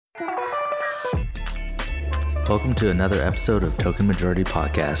Welcome to another episode of Token Majority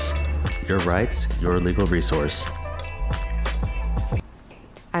Podcast. Your rights, your legal resource.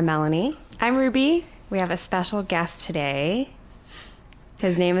 I'm Melanie. I'm Ruby. We have a special guest today.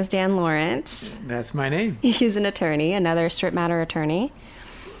 His name is Dan Lawrence. That's my name. He's an attorney, another strip matter attorney.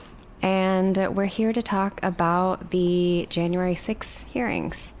 And we're here to talk about the January 6th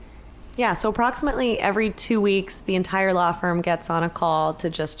hearings. Yeah, so approximately every 2 weeks, the entire law firm gets on a call to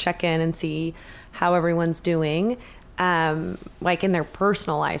just check in and see how everyone's doing, like in their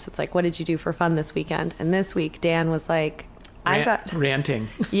personal lives. It's like, what did you do for fun this weekend? And this week, Dan was like, ranting.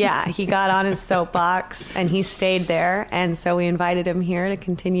 Yeah, he got on his soapbox and he stayed there. And so we invited him here to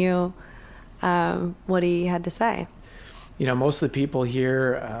continue what he had to say. You know, most of the people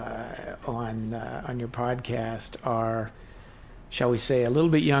here on your podcast are, shall we say, a little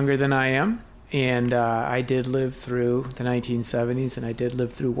bit younger than I am. And I did live through the 1970s, and I did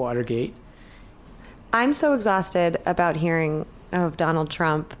live through Watergate. I'm so exhausted about hearing of Donald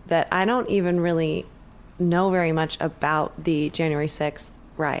Trump that I don't even really know very much about the January 6th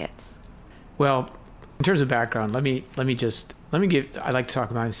riots. Well, in terms of background, let me give. I like to talk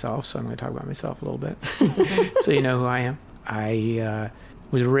about myself, so I'm going to talk about myself a little bit, so you know who I am. I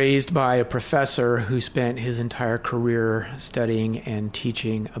was raised by a professor who spent his entire career studying and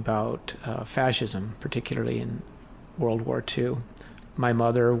teaching about fascism, particularly in World War II. My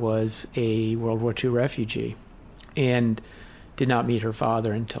mother was a World War II refugee and did not meet her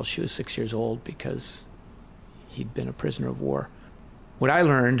father until she was 6 years old because he'd been a prisoner of war. What I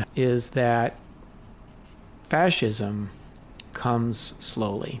learned is that fascism comes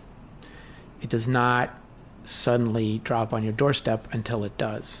slowly. It does not suddenly drop on your doorstep until it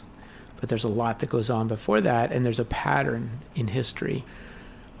does. But there's a lot that goes on before that, and there's a pattern in history.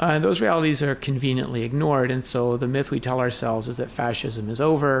 Those realities are conveniently ignored, and so the myth we tell ourselves is that fascism is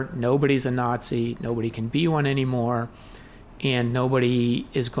over, nobody's a Nazi, nobody can be one anymore, and nobody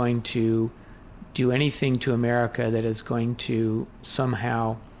is going to do anything to America that is going to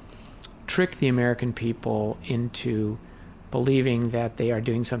somehow trick the American people into believing that they are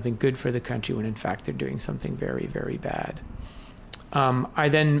doing something good for the country when in fact they're doing something very, very bad. I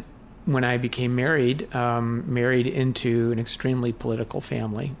then, when I became married into an extremely political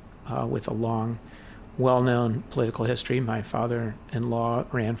family with a long, well-known political history. My father-in-law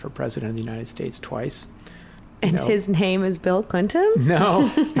ran for president of the United States twice. And his name is Bill Clinton?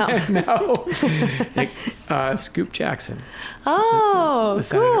 No, no. Scoop Jackson. Oh,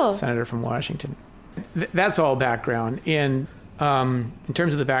 the cool. Senator from Washington. That's all background. And in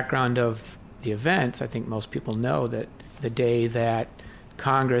terms of the background of the events, I think most people know that the day that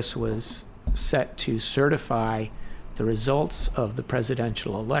Congress was set to certify the results of the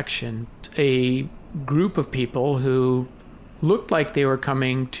presidential election, a group of people who looked like they were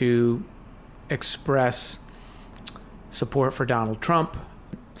coming to express support for Donald Trump,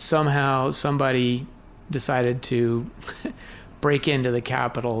 somehow somebody decided to break into the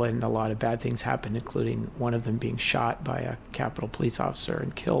Capitol, and a lot of bad things happened, including one of them being shot by a Capitol police officer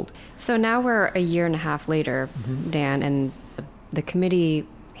and killed. So now we're a year and a half later, Dan, and the committee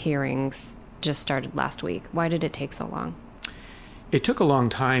hearings just started last week. Why did it take so long? It took a long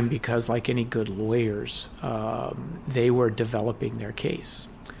time because, like any good lawyers, they were developing their case.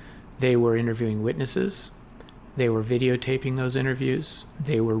 They were interviewing witnesses. They were videotaping those interviews.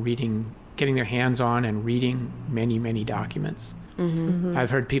 They were getting their hands on and reading many, many documents. Mm-hmm. I've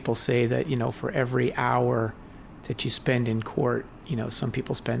heard people say that, for every hour that you spend in court, some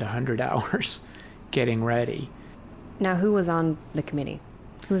people spend 100 hours getting ready. Now, who was on the committee?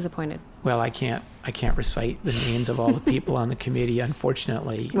 Who was appointed? Well, I can't recite the names of all the people on the committee,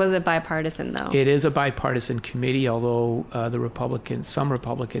 unfortunately. Was it bipartisan, though? It is a bipartisan committee, although some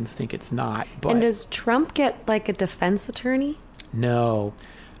Republicans think it's not. But and does Trump get like a defense attorney? No.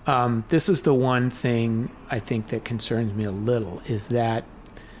 This is the one thing I think that concerns me a little, is that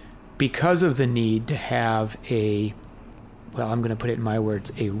because of the need to have I'm going to put it in my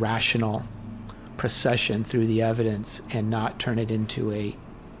words, a rational procession through the evidence and not turn it into a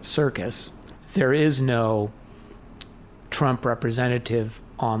circus, there is no Trump representative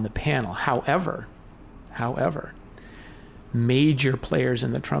on the panel. However, major players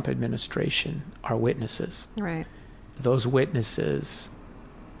in the Trump administration are witnesses. Right. Those witnesses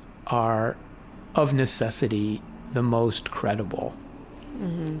are, of necessity, the most credible.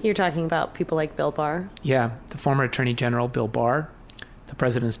 Mm-hmm. You're talking about people like Bill Barr? Yeah, the former Attorney General Bill Barr, the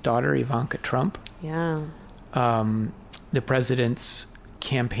president's daughter Ivanka Trump. Yeah. The president's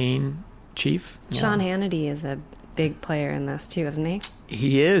campaign chief. Sean Hannity is a big player in this too, isn't he?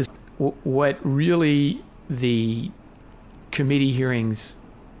 He is. What really the committee hearings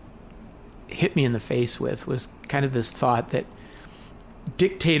hit me in the face with was kind of this thought that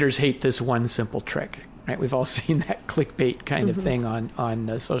dictators hate this one simple trick, right? We've all seen that clickbait kind of thing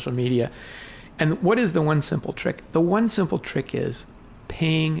on social media. And what is the one simple trick? The one simple trick is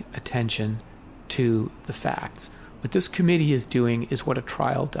paying attention to the facts. What this committee is doing is what a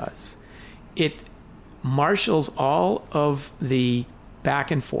trial does. It marshals all of the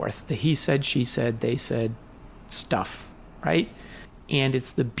back and forth, the he said, she said, they said stuff, right? And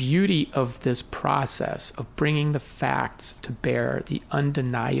it's the beauty of this process of bringing the facts to bear, the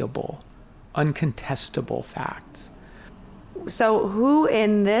undeniable, uncontestable facts. So who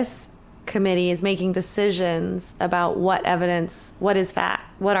in this committee is making decisions about what evidence, what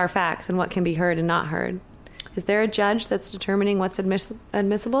are facts and what can be heard and not heard? Is there a judge that's determining what's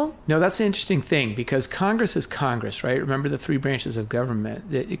admissible? No, that's the interesting thing, because Congress is Congress, right? Remember the three branches of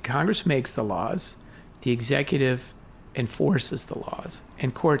government. Congress makes the laws, the executive enforces the laws,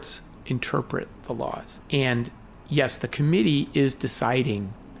 and courts interpret the laws. And yes, the committee is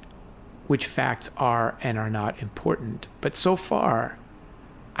deciding which facts are and are not important. But so far,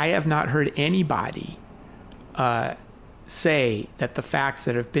 I have not heard anybody say that the facts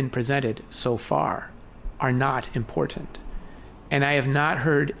that have been presented so far are not important. And I have not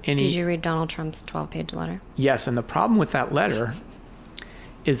heard any... Did you read Donald Trump's 12-page letter? Yes, and the problem with that letter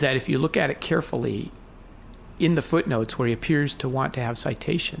is that if you look at it carefully, in the footnotes where he appears to want to have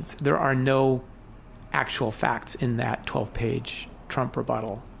citations, there are no actual facts in that 12-page Trump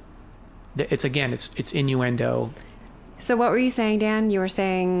rebuttal. It's innuendo. So what were you saying, Dan? You were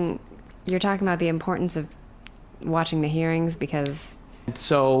saying you're talking about the importance of watching the hearings because...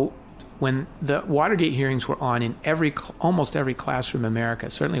 So when the Watergate hearings were on in almost every classroom in America,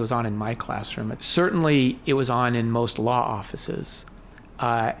 certainly it was on in my classroom, certainly it was on in most law offices,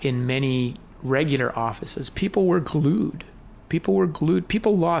 in many regular offices, people were glued.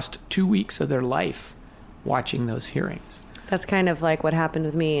 People lost 2 weeks of their life watching those hearings. That's kind of like what happened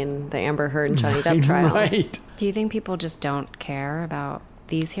with me in the Amber Heard and Johnny Depp trial. Right. Do you think people just don't care about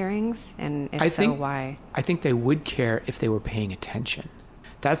these hearings? And if so, why? I think they would care if they were paying attention.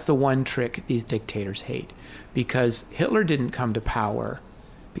 That's the one trick these dictators hate. Because Hitler didn't come to power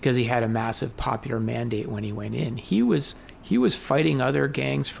because he had a massive popular mandate when he went in. He was fighting other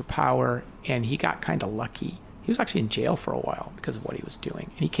gangs for power, and he got kind of lucky. He was actually in jail for a while because of what he was doing.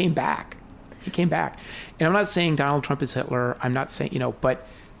 And he came back. And I'm not saying Donald Trump is Hitler. I'm not saying, but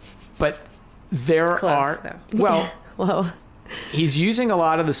there Close, though. Well, Whoa. He's using a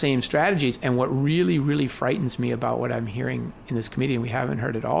lot of the same strategies. And what really, really frightens me about what I'm hearing in this committee, and we haven't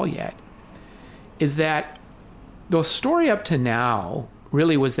heard it all yet, is that the story up to now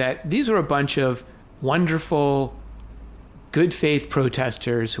really was that these were a bunch of wonderful, good faith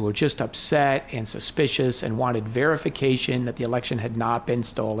protesters who were just upset and suspicious and wanted verification that the election had not been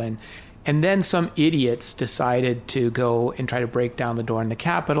stolen. And then some idiots decided to go and try to break down the door in the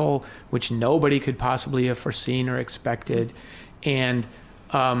Capitol, which nobody could possibly have foreseen or expected. And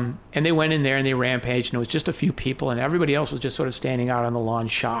they went in there and they rampaged, and it was just a few people, and everybody else was just sort of standing out on the lawn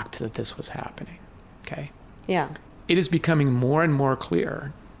shocked that this was happening. Okay? Yeah. It is becoming more and more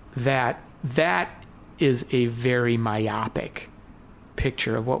clear that that is a very myopic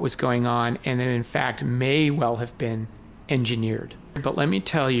picture of what was going on, and that in fact may well have been engineered. But let me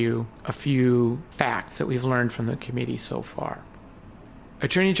tell you a few facts that we've learned from the committee so far.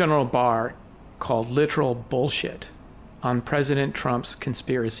 Attorney General Barr called literal bullshit on President Trump's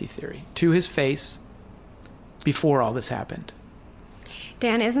conspiracy theory to his face before all this happened.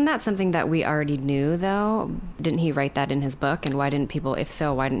 Dan, isn't that something that we already knew, though? Didn't he write that in his book? And why didn't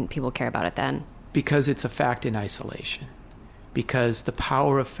people care about it then? Because it's a fact in isolation. Because the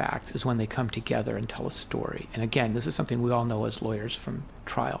power of facts is when they come together and tell a story. And again, this is something we all know as lawyers from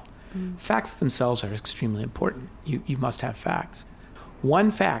trial. Facts themselves are extremely important. You must have facts.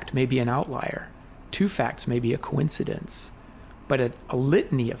 One fact may be an outlier. Two facts may be a coincidence. But a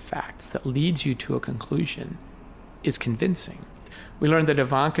litany of facts that leads you to a conclusion is convincing. We learned that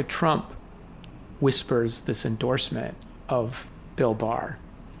Ivanka Trump whispers this endorsement of Bill Barr,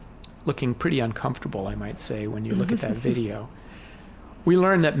 looking pretty uncomfortable, I might say, when you look at that video. We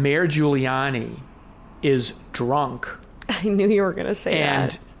learned that Mayor Giuliani is drunk. I knew you were going to say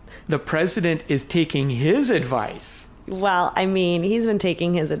that. And the president is taking his advice. Well, I mean, he's been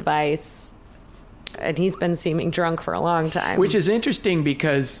taking his advice, and he's been seeming drunk for a long time. Which is interesting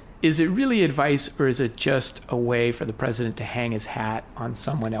because is it really advice, or is it just a way for the president to hang his hat on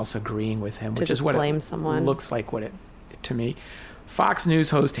someone else agreeing with him, which is what it looks like to me. Fox News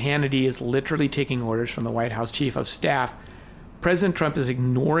host Hannity is literally taking orders from the White House chief of staff. President Trump is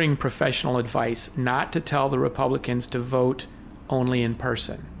ignoring professional advice not to tell the Republicans to vote only in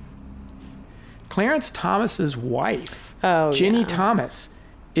person. Clarence Thomas's wife, Oh, Ginny yeah. Thomas,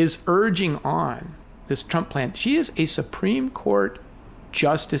 is urging on this Trump plan. She is a Supreme Court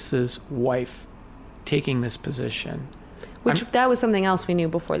justice's wife taking this position. Which that was something else we knew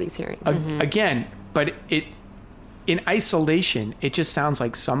before these hearings. Again, but it in isolation, it just sounds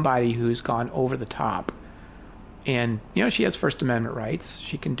like somebody who's gone over the top. And, she has First Amendment rights.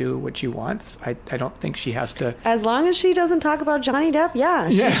 She can do what she wants. I don't think she has to. As long as she doesn't talk about Johnny Depp,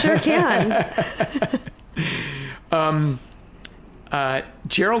 she sure can.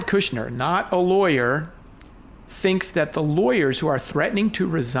 Gerald Kushner, not a lawyer, thinks that the lawyers who are threatening to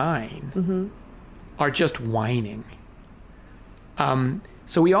resign are just whining.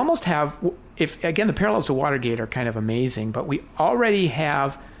 So we almost have, the parallels to Watergate are kind of amazing, but we already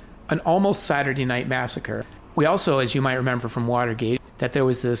have an almost Saturday Night Massacre. We also, as you might remember from Watergate, that there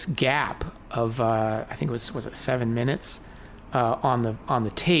was this gap of, I think it was it 7 minutes on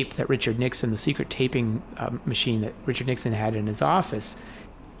the tape that Richard Nixon, the secret taping machine that Richard Nixon had in his office.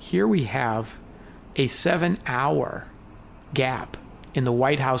 Here we have a 7-hour gap in the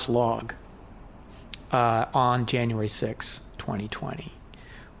White House log on January 6, 2020.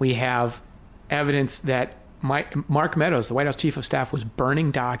 We have evidence that Mark Meadows, the White House Chief of Staff, was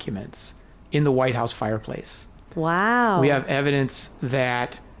burning documents in the White House fireplace. Wow. We have evidence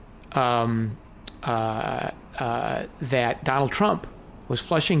that that Donald Trump was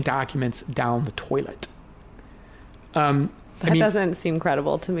flushing documents down the toilet. That doesn't seem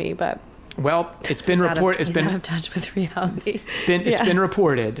credible to me, but well, it's been reported. He's out of touch with reality. It's been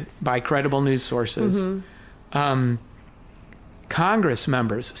reported by credible news sources. Congress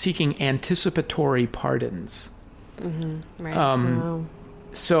members seeking anticipatory pardons. Right. wow.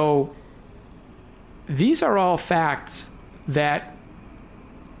 So these are all facts that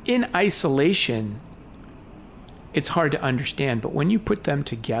in isolation, it's hard to understand. But when you put them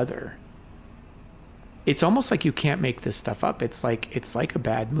together, it's almost like you can't make this stuff up. It's like a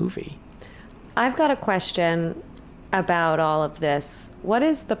bad movie. I've got a question about all of this. What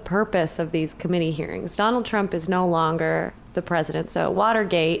is the purpose of these committee hearings? Donald Trump is no longer the president. So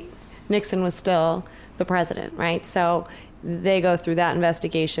Watergate, Nixon was still the president, right? So they go through that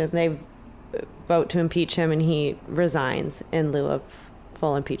investigation. They vote to impeach him, and he resigns in lieu of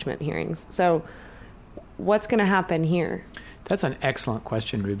full impeachment hearings. So what's going to happen here? That's an excellent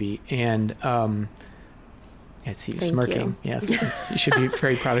question, Ruby. And I see you Thank smirking. you. Yes, you should be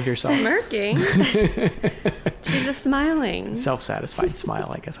very proud of yourself. Smirking. She's just smiling. Self-satisfied smile,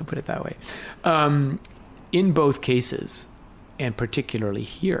 I guess I'll put it that way. In both cases, and particularly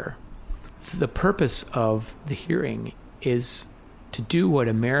here, the purpose of the hearing is to do what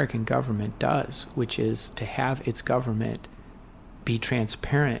American government does, which is to have its government be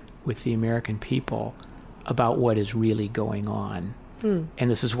transparent with the American people about what is really going on. And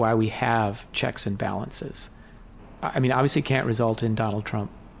this is why we have checks and balances. I mean, obviously it can't result in Donald Trump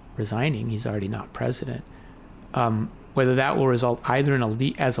resigning. He's already not president. Whether that will result either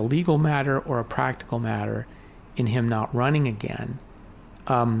in as a legal matter or a practical matter in him not running again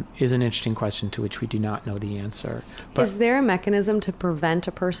is an interesting question to which we do not know the answer. But Is there a mechanism to prevent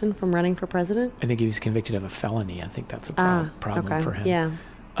a person from running for president? I think he was convicted of a felony. I think that's a problem okay. for him. Yeah.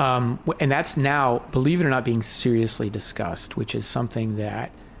 And that's now, believe it or not, being seriously discussed, which is something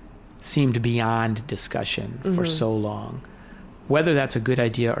that seemed beyond discussion for so long. Whether that's a good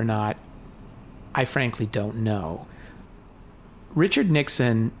idea or not, I frankly don't know. Richard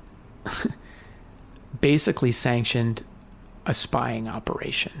Nixon basically sanctioned a spying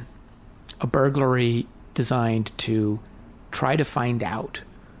operation, a burglary designed to try to find out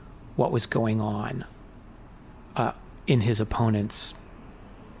what was going on in his opponent's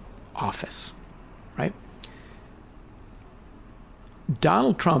office, right?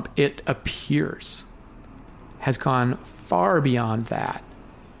 Donald Trump, it appears, has gone far beyond that.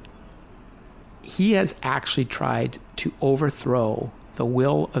 He has actually tried to overthrow the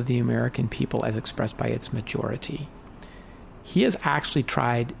will of the American people as expressed by its majority. He has actually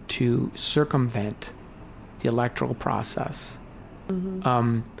tried to circumvent the electoral process.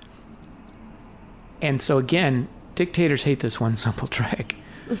 And so again, dictators hate this one simple trick,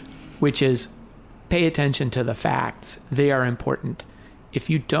 which is pay attention to the facts. They are important. If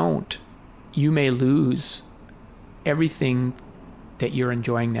you don't, you may lose everything that you're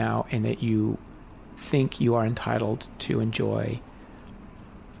enjoying now and that you think you are entitled to enjoy.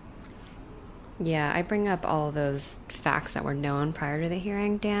 Yeah, I bring up all of those facts that were known prior to the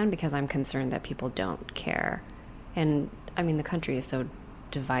hearing, Dan, because I'm concerned that people don't care. And, I mean, the country is so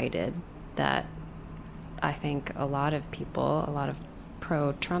divided that I think a lot of people, a lot of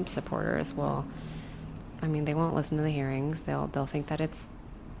pro-Trump supporters will, I mean, they won't listen to the hearings. They'll think that it's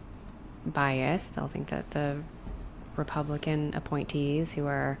biased. They'll think that the Republican appointees who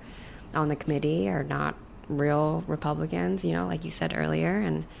are on the committee are not real Republicans, like you said earlier,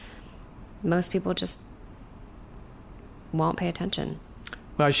 and most people just won't pay attention.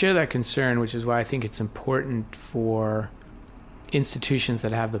 Well, I share that concern, which is why I think it's important for institutions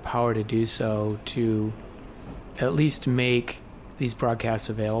that have the power to do so to at least make these broadcasts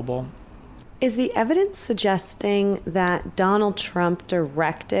available. Is the evidence suggesting that Donald Trump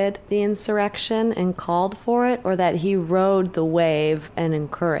directed the insurrection and called for it, or that he rode the wave and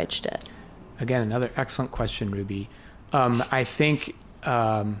encouraged it? Again, another excellent question, Ruby. I think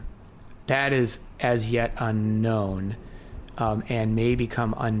that is as yet unknown and may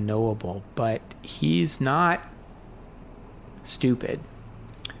become unknowable, but he's not stupid.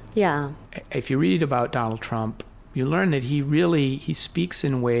 Yeah. If you read about Donald Trump, you learn that he speaks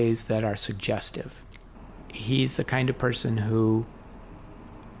in ways that are suggestive. He's the kind of person who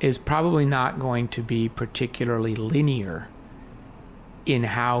is probably not going to be particularly linear in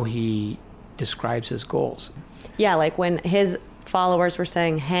how he describes his goals. Yeah, like when his followers were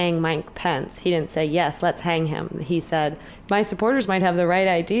saying, hang Mike Pence, he didn't say, yes, let's hang him. He said, my supporters might have the right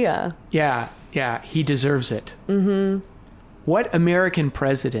idea. Yeah, he deserves it. Mm-hmm. What American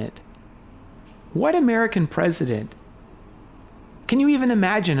president, can you even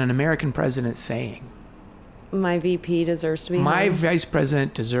imagine an American president saying, my VP deserves to be my hanged? vice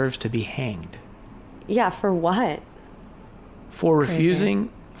president deserves to be hanged? Yeah, for what? For Crazy.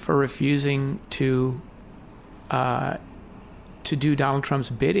 refusing to do Donald Trump's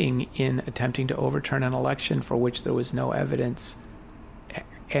bidding in attempting to overturn an election for which there was no evidence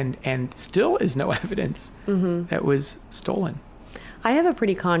and still is no evidence that was stolen. I have a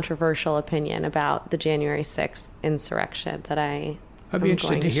pretty controversial opinion about the January 6th insurrection that I'd be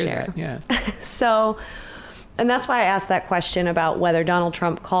interested to hear share. that. Yeah. So, and that's why I asked that question about whether Donald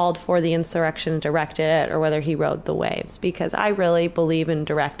Trump called for the insurrection and directed it, or whether he rode the waves, because I really believe in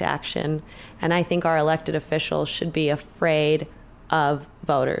direct action, and I think our elected officials should be afraid of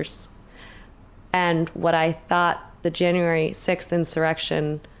voters. And what I thought the January 6th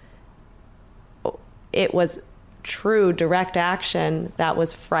insurrection, it was true direct action that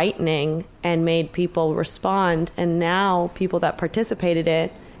was frightening and made people respond, and now people that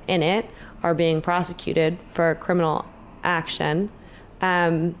participated in it are being prosecuted for criminal action,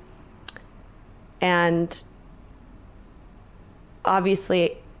 and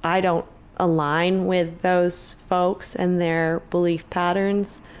obviously I don't align with those folks and their belief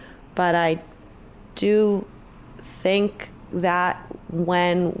patterns, but I do think that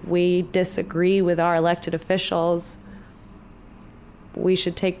when we disagree with our elected officials, we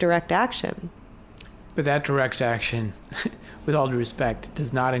should take direct action. But that direct action, with all due respect,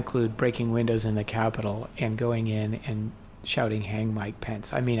 does not include breaking windows in the Capitol and going in and shouting, hang Mike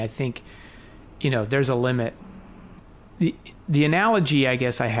Pence. I mean, I think, there's a limit. The analogy I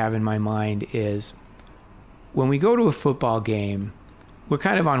guess I have in my mind is when we go to a football game, we're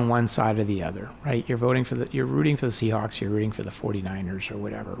kind of on one side or the other, right? You're rooting for the Seahawks, you're rooting for the 49ers or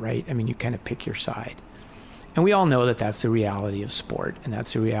whatever, right? I mean, you kind of pick your side. And we all know that that's the reality of sport, and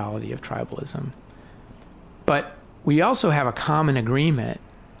that's the reality of tribalism. But we also have a common agreement,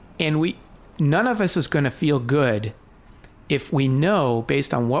 and none of us is going to feel good if we know,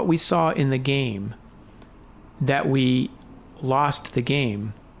 based on what we saw in the game, that we lost the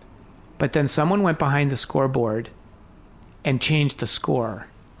game, but then someone went behind the scoreboard and changed the score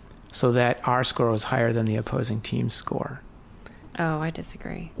so that our score was higher than the opposing team's score. Oh, I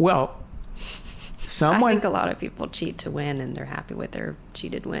disagree. Well, I think a lot of people cheat to win, and they're happy with their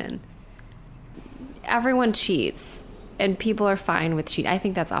cheated win. Everyone cheats, and people are fine with cheating. I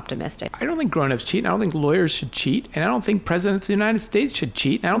think that's optimistic. I don't think grown-ups cheat. I don't think lawyers should cheat. And I don't think presidents of the United States should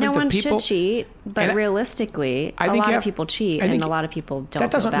cheat. I don't think no one should cheat, but realistically, a lot of people cheat, and a lot of people don't.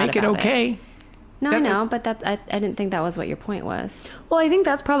 That doesn't make it okay. No, I know, but I didn't think that was what your point was. Well, I think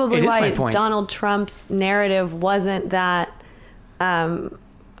that's probably why my point. Donald Trump's narrative wasn't that.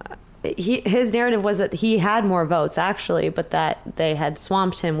 His narrative was that he had more votes, actually, but that they had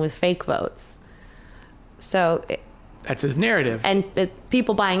swamped him with fake votes. So that's his narrative. And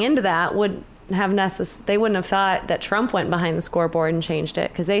people buying into that wouldn't have thought that Trump went behind the scoreboard and changed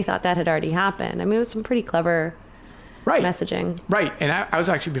it, because they thought that had already happened. I mean, it was some pretty clever messaging. Right. And I was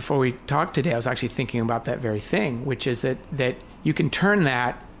actually, before we talked today, I was actually thinking about that very thing, which is that you can turn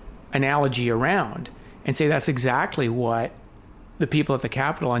that analogy around and say that's exactly what the people at the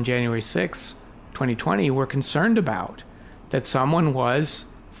Capitol on January 6, 2020 were concerned about, that someone was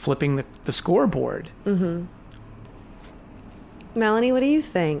flipping the scoreboard. Mm-hmm. Melanie, what do you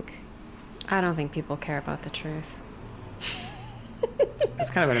think? I don't think people care about the truth. That's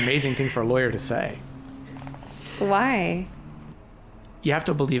kind of an amazing thing for a lawyer to say. Why? You have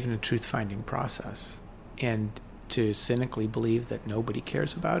to believe in a truth-finding process, and to cynically believe that nobody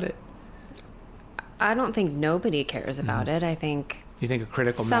cares about it. I don't think nobody cares about it. I think You think a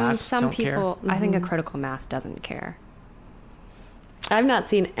critical mass some don't people. care? I think a critical mass doesn't care. I've not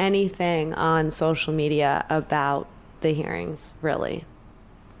seen anything on social media about the hearings, really.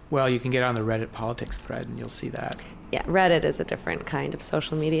 Well, you can get on the Reddit politics thread and you'll see that. Yeah, Reddit is a different kind of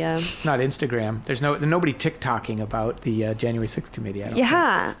social media. It's not Instagram. There's nobody TikToking about the January 6th committee. I don't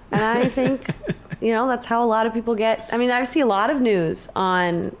Yeah, and I think, that's how a lot of people get. I mean, I see a lot of news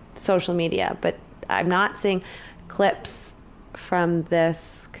on social media, but I'm not seeing clips from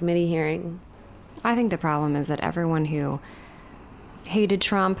this committee hearing. I think the problem is that everyone who hated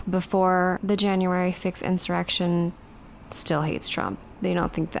Trump before the January 6th insurrection still hates Trump. They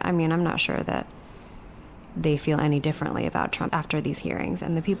don't think that. I mean, I'm not sure that they feel any differently about Trump after these hearings.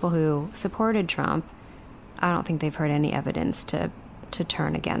 And the people who supported Trump, I don't think they've heard any evidence to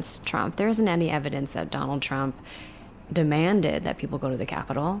turn against Trump. There isn't any evidence that Donald Trump demanded that people go to the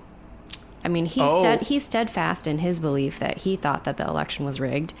Capitol. I mean, he's steadfast in his belief that he thought that the election was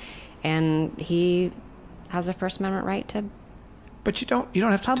rigged, and he has a First Amendment right to. But you don't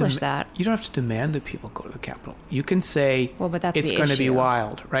have to publish that. You don't have to demand that people go to the Capitol. You can say, well, but that's it's the going to be issue.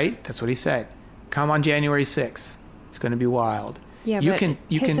 wild, right? That's what he said. Come on January 6th. It's going to be wild. Yeah, you but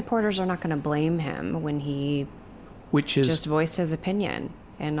you his supporters are not going to blame him when he which is just voiced his opinion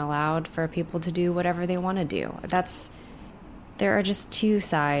and allowed for people to do whatever they want to do. There are just two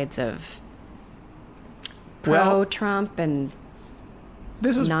sides of pro-Trump and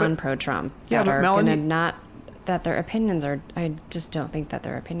non-pro-Trump Yeah, that but are Melanie- going to not, that their opinions are, I just don't think that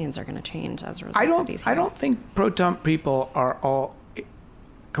their opinions are going to change as a result of these I hearings. don't think pro-Trump people are all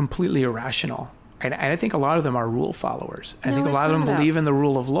completely irrational. And I think a lot of them are rule followers. I No, think a it's lot of them not about- believe in the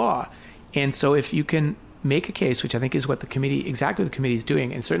rule of law. And so if you can make a case, which I think is what the committee is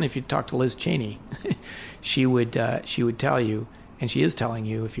doing, and certainly if you talk to Liz Cheney, she would tell you, and she is telling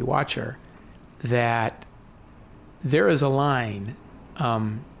you if you watch her, that there is a line,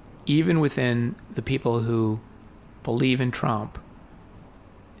 even within the people who believe in Trump,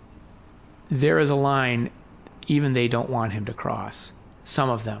 there is a line even they don't want him to cross,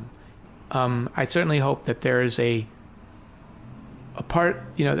 some of them. I certainly hope that there is a part,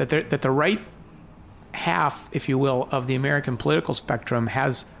 that the right half, if you will, of the American political spectrum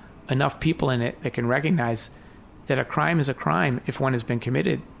has enough people in it that can recognize that a crime is a crime if one has been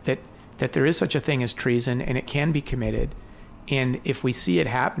committed, that there is such a thing as treason and it can be committed. And if we see it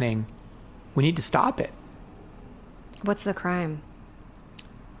happening, we need to stop it. What's the crime?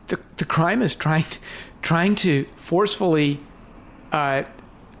 The crime is trying to forcefully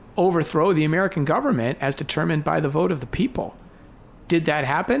overthrow the American government as determined by the vote of the people. Did that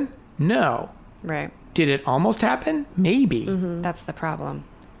happen? No. Right. Did it almost happen? Maybe. Mm-hmm. That's the problem.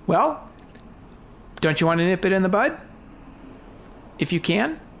 Well, don't you want to nip it in the bud? If you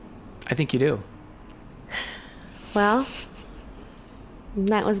can, I think you do. Well,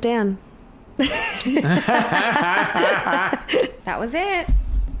 that was Dan. That was it.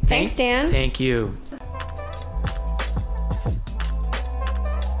 Thanks, Dan. Thank you.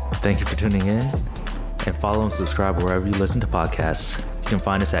 Thank you for tuning in, and follow and subscribe wherever you listen to podcasts. You can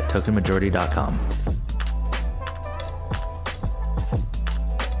find us at tokenmajority.com.